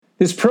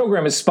This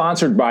program is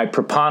sponsored by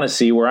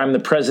Proponisi, where I'm the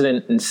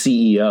president and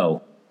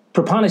CEO.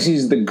 Proponisi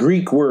is the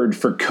Greek word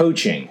for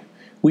coaching.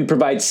 We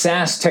provide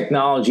SaaS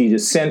technology to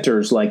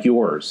centers like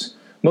yours.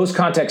 Most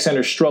contact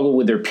centers struggle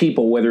with their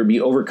people, whether it be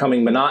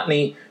overcoming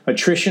monotony,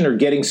 attrition, or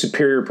getting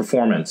superior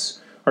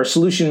performance. Our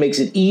solution makes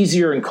it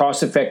easier and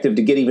cost-effective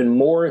to get even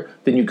more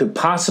than you could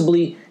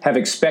possibly have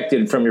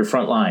expected from your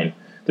frontline.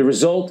 The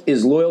result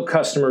is loyal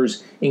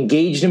customers,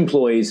 engaged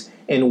employees,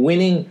 and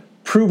winning,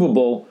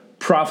 provable,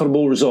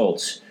 profitable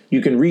results. You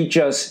can reach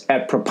us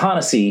at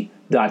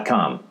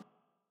proponisi.com.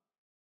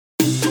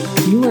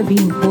 You are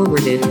being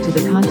forwarded to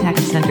the contact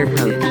center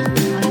coach.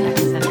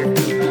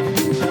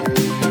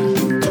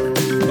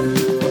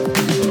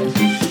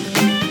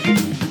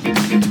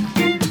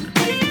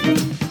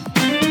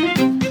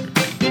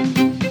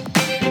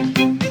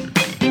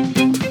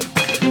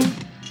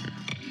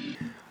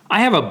 I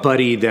have a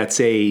buddy that's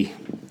a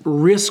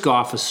risk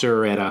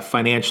officer at a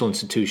financial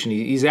institution.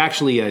 He's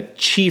actually a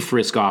chief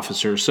risk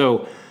officer.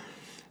 So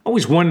I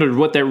always wondered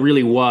what that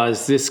really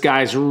was. This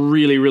guy's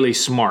really, really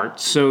smart.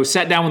 So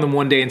sat down with him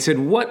one day and said,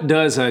 what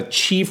does a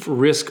chief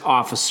risk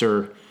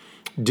officer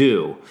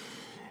do?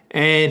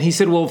 And he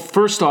said, well,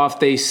 first off,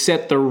 they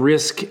set the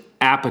risk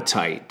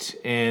appetite.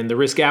 And the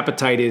risk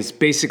appetite is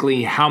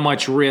basically how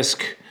much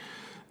risk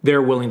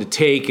they're willing to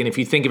take. And if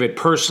you think of it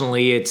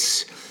personally,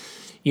 it's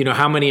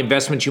how many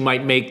investments you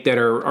might make that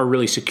are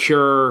really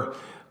secure,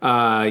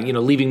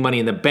 leaving money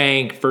in the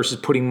bank versus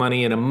putting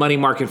money in a money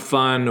market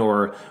fund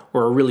or a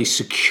really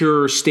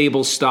secure,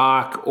 stable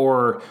stock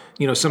or,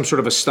 some sort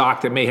of a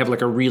stock that may have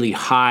like a really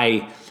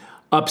high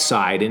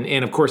upside.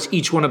 And of course,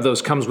 each one of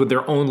those comes with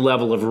their own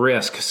level of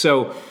risk.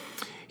 So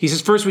he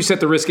says, first we set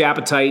the risk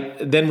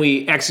appetite, then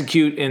we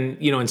execute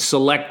and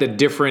select the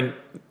different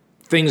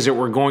things that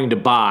we're going to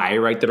buy,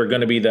 right? That are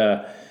going to be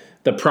the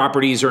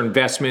properties or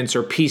investments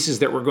or pieces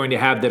that we're going to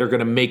have that are going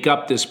to make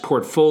up this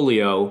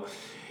portfolio.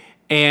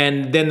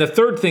 And then the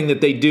third thing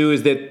that they do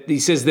is that he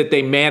says that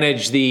they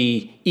manage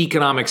the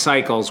economic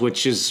cycles,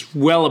 which is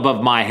well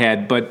above my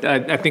head. But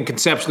I think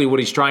conceptually what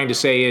he's trying to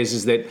say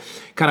is that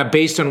kind of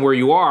based on where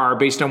you are,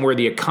 based on where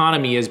the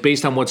economy is,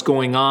 based on what's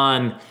going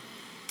on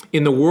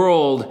in the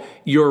world,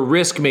 your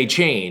risk may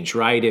change,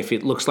 right? If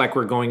it looks like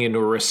we're going into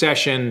a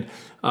recession,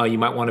 you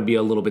might want to be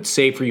a little bit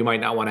safer. You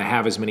might not want to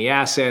have as many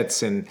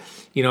assets. And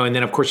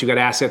then of course you've got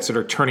assets that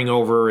are turning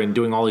over and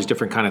doing all these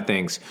different kind of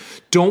things.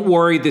 Don't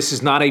worry, this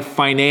is not a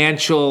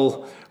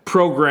financial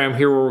program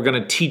here where we're going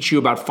to teach you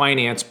about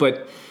finance,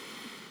 but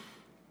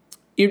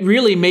it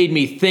really made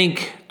me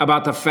think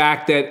about the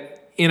fact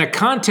that in a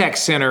contact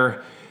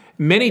center,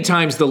 many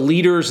times the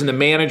leaders and the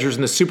managers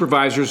and the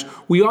supervisors,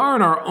 we are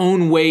in our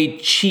own way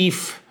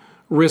chief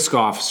risk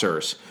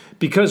officers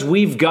because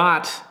we've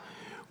got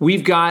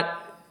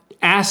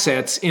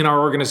assets in our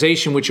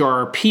organization, which are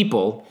our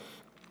people.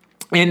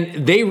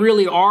 And they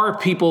really are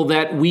people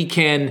that we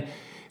can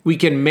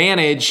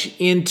manage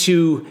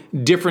into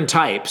different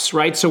types,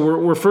 right? So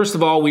we're first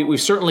of all,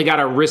 we've certainly got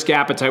our risk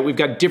appetite. We've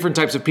got different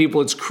types of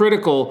people. It's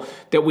critical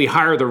that we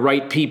hire the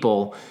right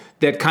people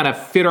that kind of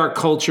fit our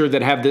culture,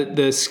 that have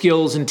the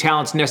skills and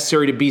talents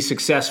necessary to be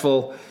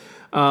successful.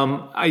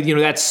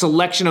 That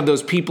selection of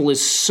those people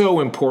is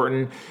so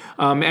important.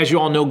 As you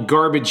all know,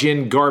 garbage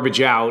in,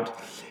 garbage out.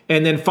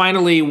 And then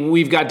finally,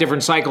 we've got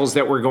different cycles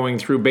that we're going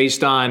through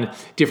based on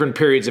different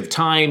periods of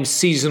time,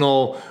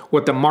 seasonal,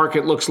 what the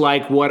market looks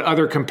like, what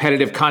other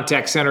competitive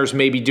contact centers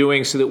may be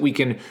doing so that we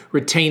can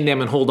retain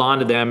them and hold on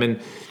to them.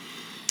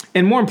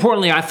 And more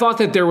importantly, I thought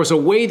that there was a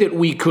way that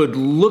we could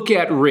look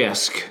at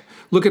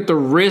the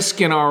risk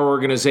in our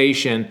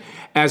organization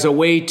as a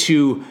way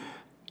to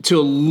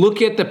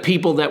look at the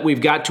people that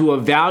we've got, to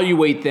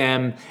evaluate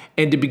them,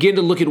 and to begin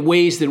to look at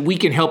ways that we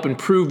can help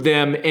improve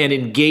them and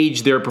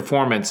engage their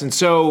performance. And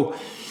so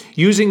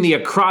using the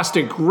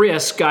acrostic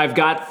risk, I've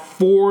got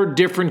 4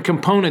 different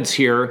components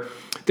here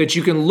that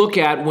you can look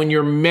at when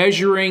you're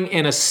measuring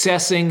and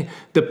assessing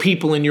the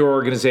people in your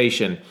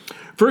organization.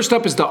 First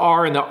up is the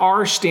R, and the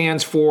R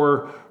stands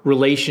for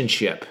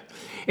relationship.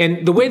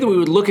 And the way that we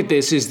would look at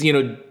this is,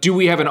 do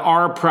we have an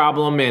R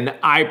problem, an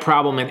I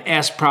problem, an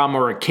S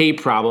problem, or a K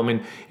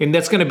problem? And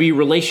that's going to be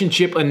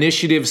relationship,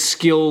 initiative,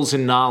 skills,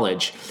 and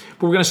knowledge.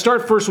 But we're going to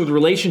start first with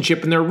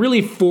relationship, and there are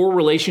really 4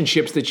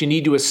 relationships that you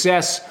need to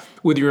assess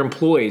with your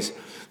employees.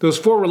 Those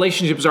 4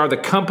 relationships are the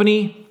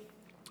company,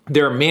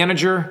 their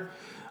manager,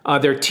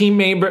 their team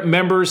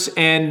members,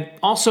 and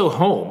also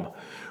home,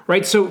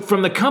 right? So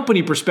from the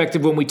company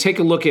perspective, when we take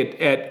a look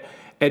at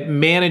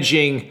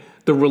managing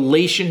the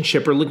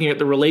relationship or looking at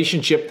the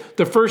relationship,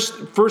 the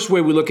first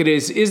way we look at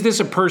it is this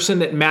a person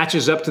that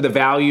matches up to the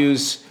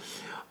values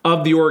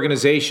of the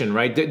organization,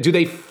 right? Do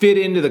they fit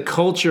into the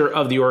culture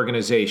of the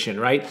organization,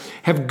 right?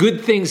 Have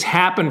good things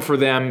happen for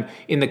them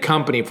in the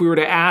company? If we were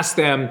to ask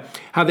them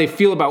how they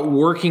feel about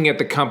working at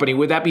the company,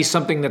 would that be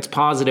something that's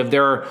positive?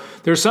 There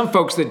are some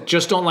folks that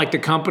just don't like the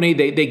company.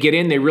 They get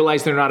in, they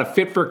realize they're not a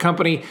fit for a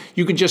company.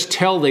 You can just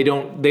tell they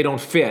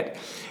don't fit.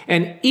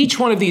 And each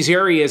one of these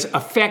areas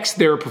affects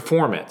their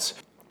performance.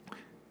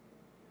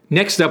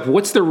 Next up,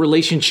 what's their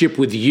relationship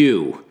with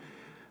you?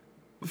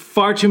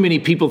 Far too many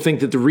people think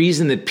that the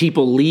reason that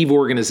people leave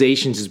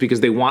organizations is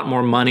because they want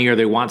more money or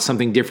they want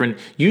something different.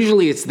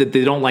 Usually it's that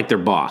they don't like their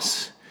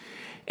boss.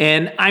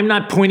 And I'm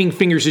not pointing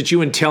fingers at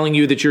you and telling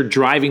you that you're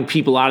driving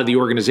people out of the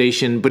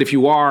organization, but if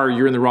you are,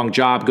 you're in the wrong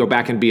job, go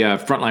back and be a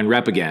frontline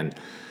rep again.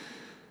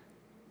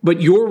 But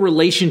your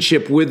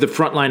relationship with the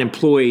frontline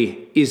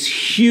employee is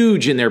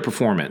huge in their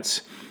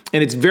performance.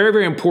 And it's very,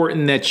 very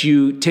important that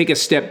you take a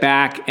step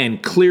back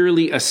and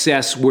clearly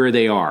assess where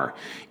they are.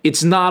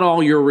 It's not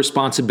all your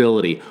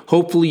responsibility.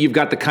 Hopefully you've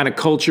got the kind of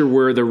culture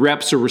where the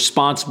reps are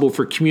responsible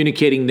for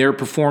communicating their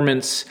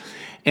performance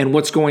and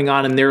what's going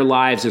on in their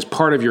lives as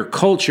part of your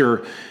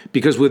culture,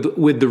 because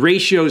with the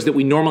ratios that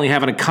we normally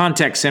have in a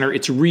contact center,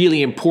 it's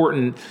really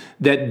important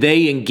that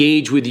they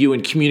engage with you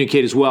and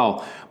communicate as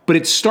well. But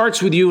it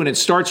starts with you, and it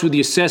starts with the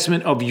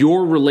assessment of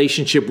your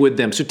relationship with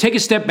them. So take a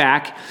step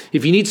back.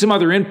 If you need some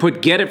other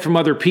input, get it from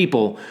other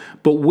people.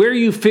 But where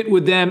you fit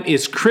with them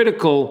is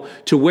critical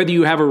to whether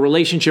you have a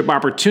relationship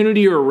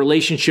opportunity or a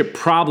relationship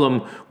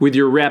problem with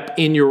your rep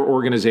in your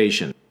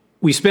organization.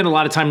 We spend a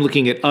lot of time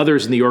looking at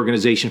others in the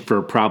organization for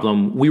a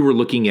problem. We were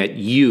looking at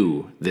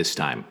you this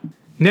time.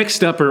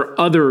 Next up are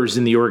others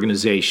in the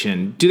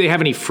organization. Do they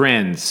have any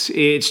friends?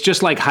 It's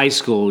just like high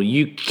school.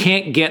 You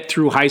can't get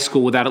through high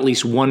school without at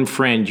least one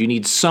friend. You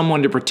need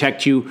someone to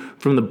protect you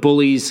from the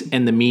bullies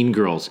and the mean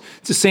girls.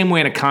 It's the same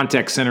way in a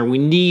contact center. We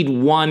need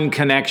one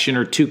connection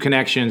or two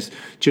connections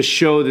to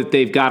show that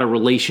they've got a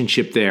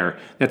relationship there.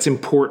 That's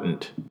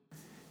important.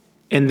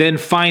 And then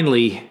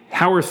finally,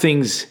 how are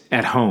things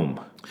at home?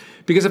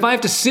 Because if I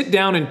have to sit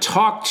down and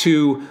talk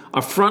to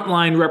a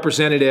frontline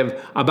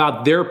representative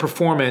about their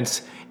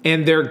performance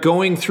and they're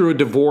going through a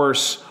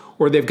divorce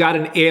or they've got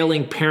an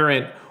ailing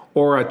parent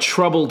or a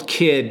troubled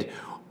kid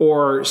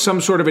or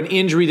some sort of an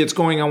injury that's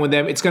going on with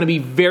them, it's going to be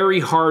very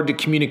hard to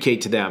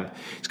communicate to them.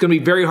 It's going to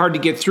be very hard to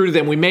get through to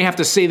them. We may have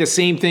to say the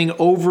same thing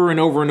over and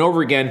over and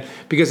over again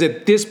because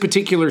at this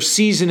particular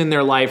season in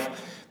their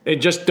life, they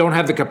just don't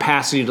have the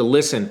capacity to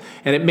listen.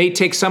 And it may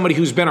take somebody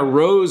who's been a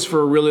rose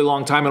for a really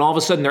long time and all of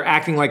a sudden they're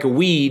acting like a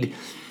weed.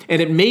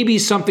 And it may be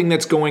something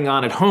that's going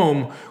on at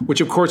home, which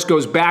of course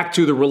goes back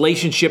to the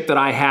relationship that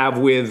I have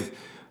with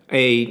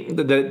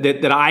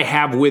that I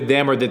have with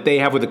them, or that they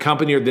have with the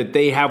company, or that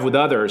they have with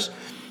others.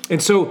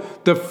 And so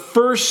the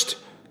first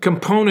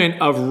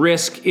component of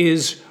risk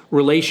is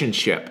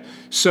relationship.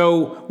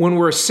 So when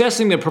we're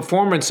assessing the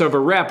performance of a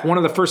rep, one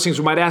of the first things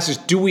we might ask is,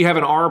 do we have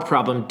an R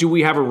problem? Do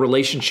we have a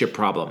relationship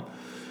problem?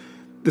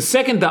 The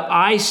second, the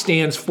I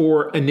stands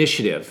for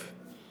initiative.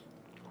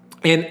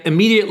 And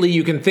immediately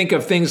you can think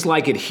of things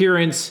like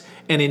adherence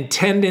and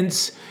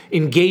attendance,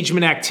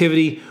 engagement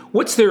activity.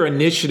 What's their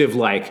initiative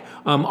like?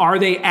 Are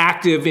they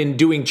active in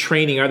doing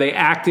training? Are they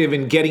active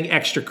in getting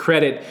extra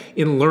credit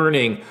in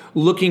learning,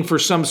 looking for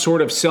some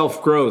sort of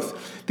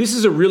self-growth? This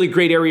is a really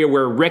great area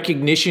where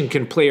recognition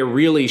can play a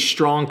really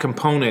strong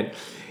component.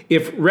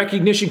 If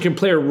recognition can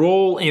play a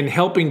role in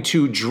helping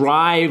to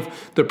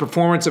drive the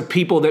performance of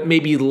people that may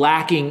be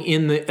lacking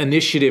in the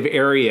initiative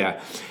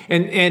area.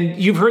 And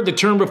you've heard the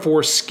term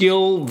before,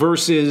 skill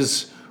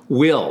versus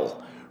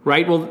will,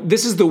 right? Well,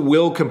 this is the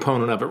will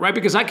component of it, right?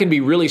 Because I can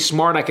be really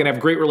smart, I can have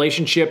great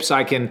relationships,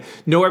 I can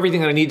know everything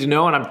that I need to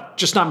know, and I'm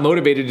just not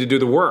motivated to do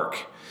the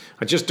work.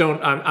 I just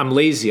don't, I'm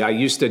lazy. I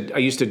used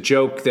to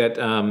joke that,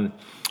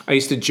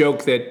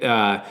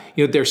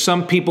 there's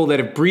some people that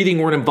if breathing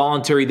weren't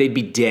involuntary, they'd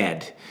be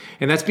dead.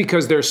 And that's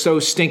because they're so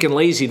stinking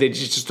lazy, they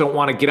just don't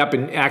want to get up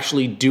and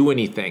actually do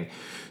anything.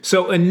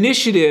 So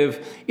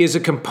initiative is a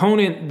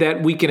component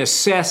that we can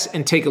assess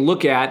and take a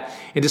look at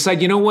and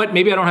decide, you know what,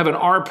 maybe I don't have an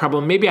R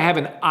problem, maybe I have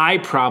an I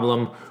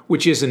problem,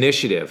 which is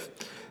initiative.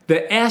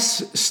 The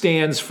S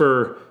stands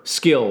for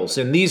skills,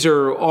 and these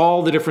are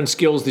all the different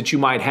skills that you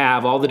might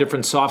have, all the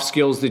different soft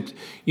skills that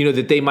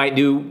that they might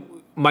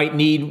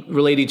need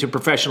related to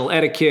professional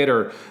etiquette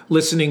or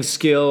listening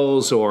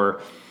skills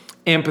or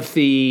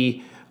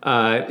empathy.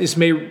 This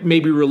may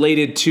be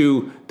related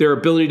to their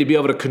ability to be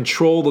able to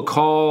control the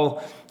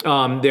call,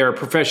 their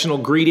professional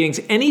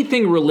greetings,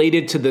 anything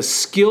related to the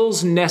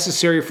skills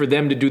necessary for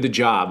them to do the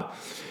job.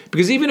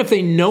 Because even if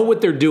they know what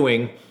they're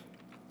doing,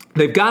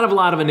 they've got a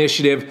lot of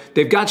initiative,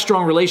 they've got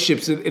strong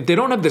relationships. If they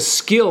don't have the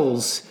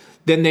skills,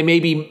 then they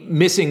may be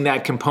missing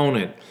that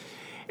component.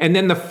 And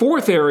then the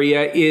fourth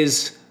area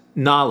is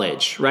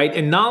knowledge, right?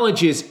 And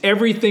knowledge is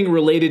everything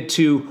related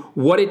to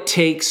what it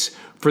takes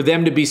for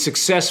them to be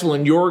successful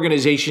in your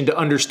organization, to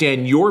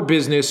understand your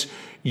business,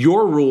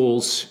 your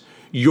rules,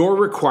 your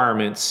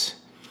requirements,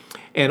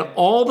 and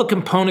all the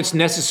components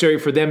necessary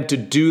for them to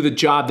do the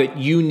job that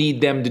you need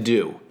them to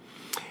do.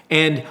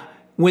 And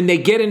when they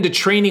get into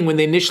training, when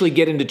they initially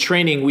get into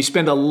training, we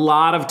spend a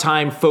lot of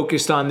time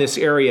focused on this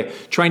area,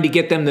 trying to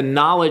get them the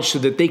knowledge so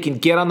that they can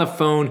get on the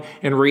phone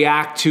and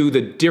react to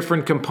the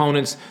different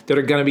components that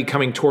are going to be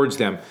coming towards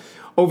them.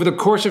 Over the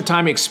course of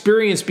time,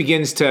 experience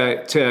begins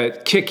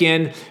to kick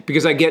in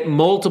because I get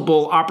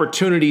multiple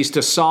opportunities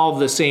to solve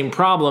the same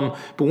problem.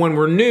 But when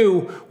we're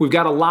new, we've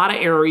got a lot of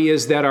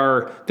areas that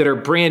are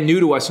brand new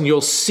to us, and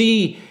you'll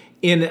see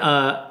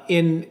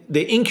in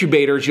the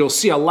incubators, you'll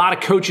see a lot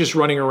of coaches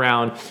running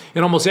around,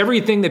 and almost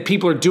everything that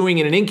people are doing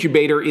in an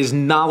incubator is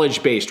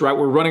knowledge-based, right?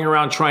 We're running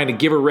around trying to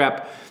give a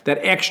rep that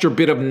extra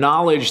bit of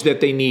knowledge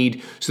that they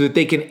need so that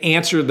they can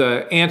answer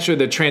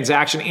the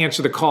transaction,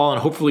 answer the call,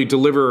 and hopefully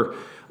deliver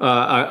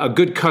a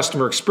good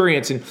customer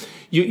experience. And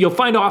you'll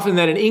find often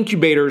that in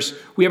incubators,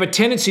 we have a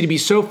tendency to be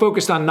so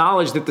focused on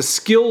knowledge that the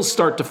skills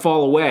start to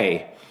fall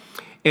away.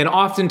 And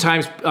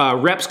oftentimes,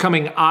 reps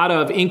coming out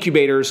of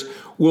incubators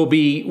will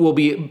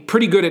be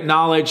pretty good at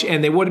knowledge,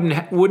 and they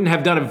wouldn't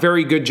have done a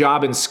very good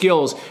job in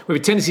skills. We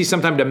have a tendency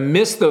sometimes to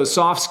miss those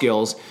soft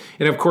skills.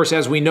 And of course,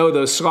 as we know,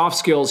 those soft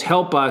skills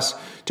help us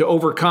to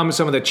overcome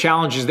some of the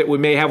challenges that we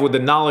may have with the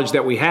knowledge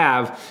that we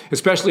have,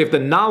 especially if the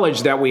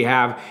knowledge that we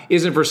have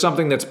isn't for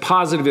something that's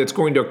positive that's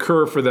going to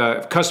occur for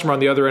the customer on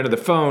the other end of the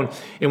phone.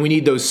 And we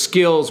need those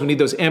skills. We need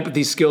those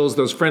empathy skills,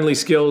 those friendly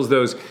skills,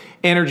 those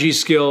energy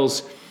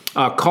skills,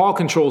 call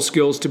control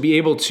skills to be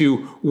able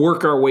to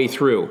work our way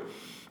through.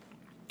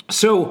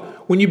 So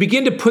when you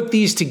begin to put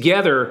these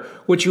together,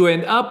 what you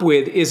end up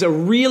with is a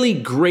really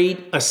great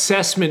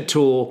assessment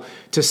tool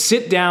to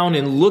sit down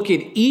and look at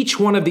each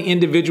one of the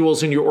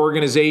individuals in your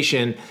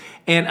organization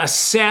and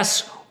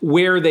assess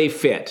where they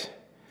fit.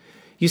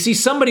 You see,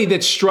 somebody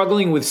that's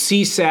struggling with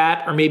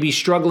CSAT or maybe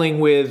struggling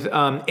with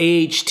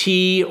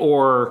AHT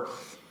or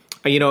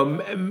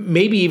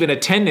maybe even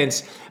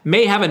attendance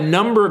may have a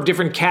number of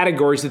different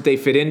categories that they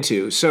fit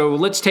into. So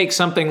let's take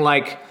something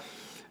like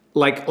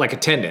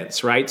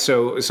attendance, right?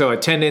 So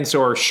attendance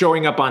or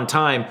showing up on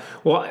time.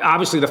 Well,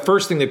 obviously the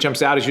first thing that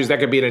jumps out is that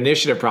could be an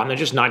initiative problem. They're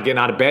just not getting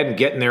out of bed and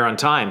getting there on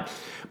time.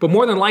 But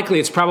more than likely,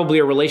 it's probably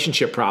a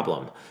relationship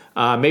problem.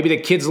 Maybe the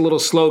kid's a little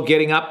slow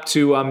getting up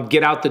to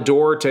get out the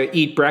door to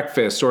eat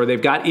breakfast, or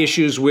they've got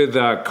issues with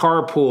a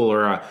carpool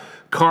or a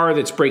car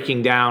that's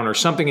breaking down or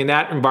something in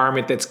that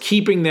environment that's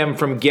keeping them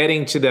from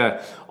getting to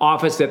the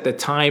office at the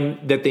time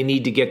that they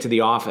need to get to the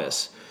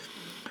office.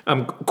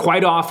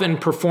 Quite often,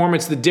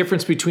 performance, the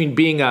difference between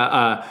being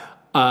a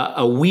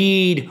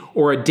weed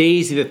or a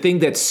daisy, the thing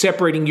that's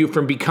separating you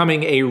from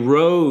becoming a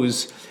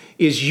rose,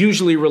 is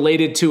usually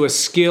related to a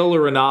skill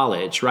or a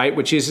knowledge, right?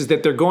 Which is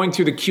that they're going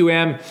through the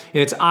QM and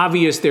it's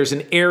obvious there's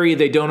an area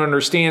they don't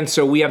understand.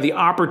 So we have the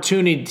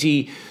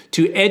opportunity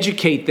to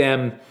educate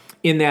them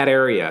in that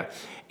area.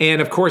 And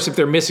of course, if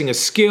they're missing a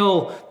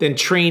skill, then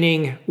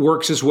training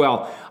works as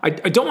well. I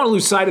don't want to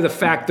lose sight of the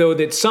fact, though,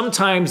 that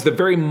sometimes the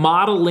very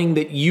modeling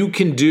that you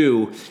can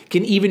do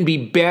can even be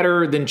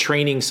better than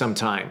training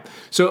sometime.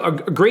 So a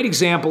great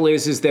example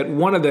is that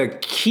one of the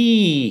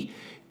key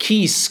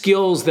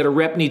skills that a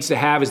rep needs to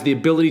have is the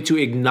ability to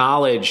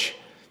acknowledge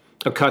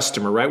a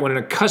customer, right? When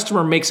a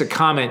customer makes a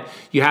comment,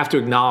 you have to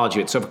acknowledge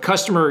it. So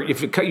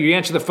if you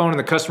answer the phone and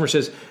the customer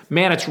says,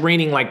 "Man, it's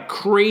raining like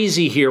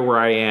crazy here where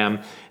I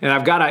am, and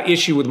I've got an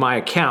issue with my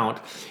account,"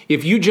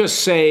 if you just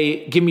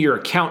say, "Give me your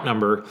account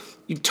number,"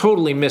 you've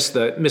totally missed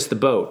the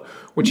boat.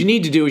 What you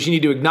need to do is you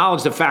need to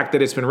acknowledge the fact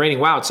that it's been raining.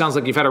 Wow, it sounds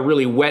like you've had a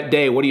really wet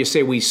day. What do you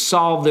say we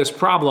solve this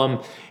problem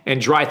and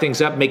dry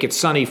things up, make it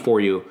sunny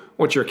for you?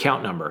 What's your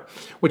account number?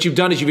 What you've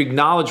done is you've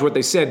acknowledged what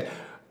they said.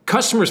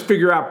 Customers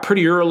figure out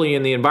pretty early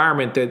in the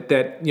environment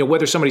that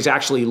whether somebody's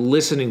actually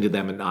listening to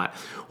them or not.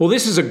 Well,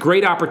 this is a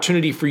great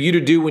opportunity for you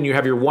to do when you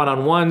have your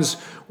one-on-ones,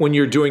 when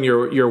you're doing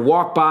your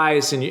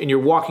walk-bys and you're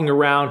walking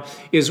around,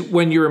 is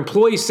when your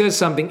employee says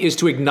something is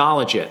to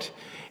acknowledge it.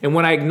 And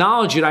when I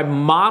acknowledge it, I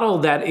model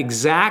that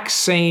exact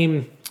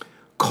same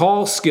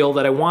call skill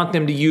that I want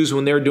them to use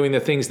when they're doing the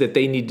things that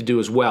they need to do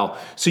as well.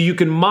 So you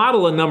can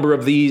model a number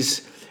of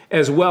these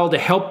as well to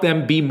help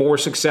them be more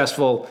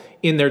successful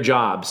in their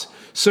jobs.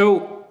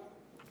 So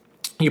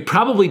you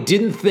probably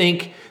didn't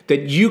think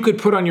that you could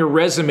put on your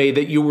resume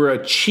that you were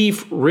a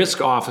chief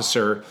risk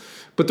officer,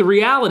 but the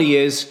reality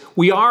is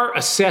we are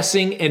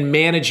assessing and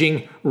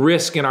managing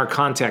risk in our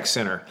contact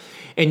center.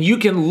 And you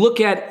can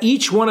look at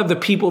each one of the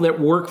people that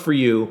work for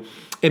you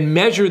and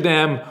measure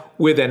them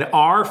with an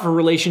R for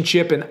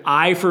relationship, an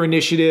I for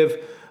initiative,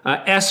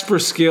 S for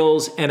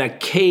skills, and a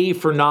K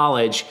for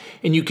knowledge.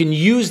 And you can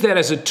use that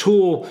as a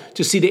tool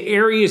to see the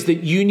areas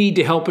that you need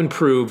to help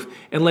improve.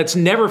 And let's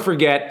never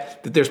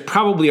forget that there's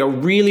probably a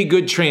really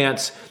good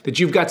chance that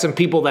you've got some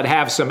people that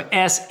have some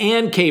S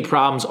and K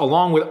problems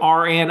along with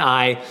R and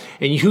I.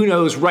 And who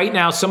knows, right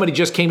now, somebody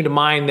just came to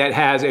mind that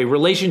has a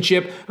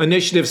relationship,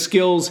 initiative,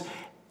 skills,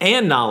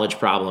 and knowledge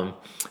problem.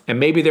 And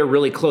maybe they're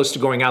really close to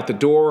going out the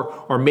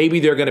door, or maybe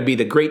they're going to be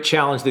the great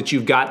challenge that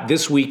you've got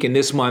this week and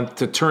this month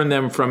to turn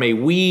them from a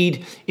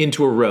weed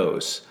into a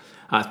rose.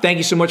 Thank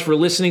you so much for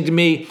listening to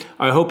me.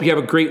 I hope you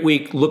have a great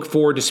week. Look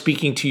forward to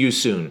speaking to you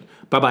soon.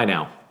 Bye-bye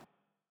now.